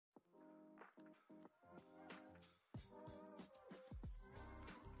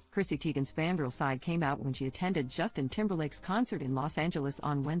Chrissy Teigen's fangirl side came out when she attended Justin Timberlake's concert in Los Angeles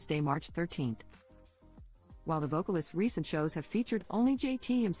on Wednesday, March 13. While the vocalist's recent shows have featured only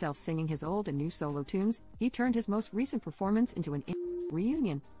JT himself singing his old and new solo tunes, he turned his most recent performance into an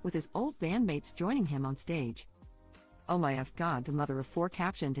reunion, with his old bandmates joining him on stage. "Oh my F God," the mother of four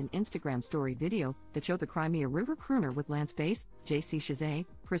captioned an Instagram story video that showed the Crimea River crooner with Lance Bass, JC Chazé,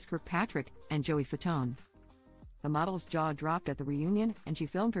 Chris Kirkpatrick, and Joey Fatone. The model's jaw dropped at the reunion, and she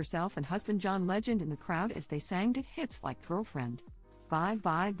filmed herself and husband John Legend in the crowd as they sang hits like "Girlfriend," "Bye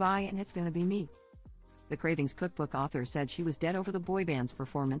Bye Bye," and "It's Gonna Be Me." The Cravings cookbook author said she was dead over the boy band's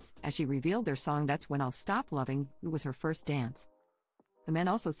performance as she revealed their song "That's When I'll Stop Loving You" was her first dance. The men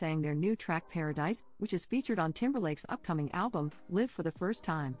also sang their new track "Paradise," which is featured on Timberlake's upcoming album, Live, for the first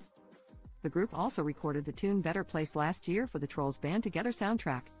time. The group also recorded the tune "Better Place" last year for the Trolls Band Together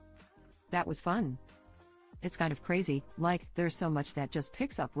soundtrack. "That was fun. It's kind of crazy, like, there's so much that just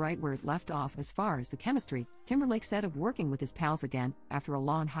picks up right where it left off as far as the chemistry," Timberlake said of working with his pals again after a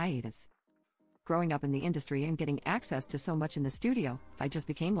long hiatus. "Growing up in the industry and getting access to so much in the studio, I just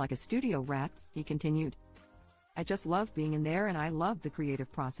became like a studio rat," he continued. "I just love being in there and I love the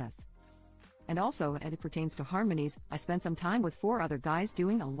creative process. And also, as it pertains to harmonies, I spent some time with four other guys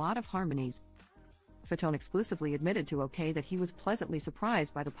doing a lot of harmonies." Fatone exclusively admitted to OK that he was pleasantly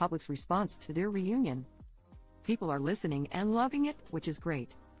surprised by the public's response to their reunion. "People are listening and loving it, which is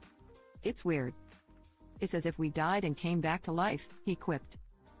great. It's weird. It's as if we died and came back to life," he quipped.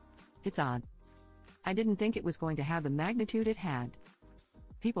 "It's odd. I didn't think it was going to have the magnitude it had.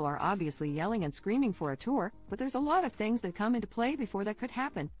 People are obviously yelling and screaming for a tour, but there's a lot of things that come into play before that could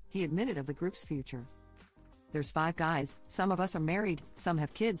happen," he admitted of the group's future. "There's 5 guys, some of us are married, some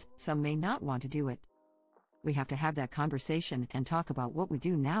have kids, some may not want to do it. We have to have that conversation and talk about what we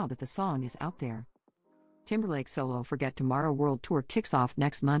do now that the song is out there." Timberlake's solo Forget Tomorrow World Tour kicks off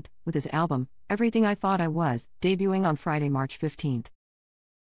next month, with his album, Everything I Thought I Was, debuting on Friday, March 15.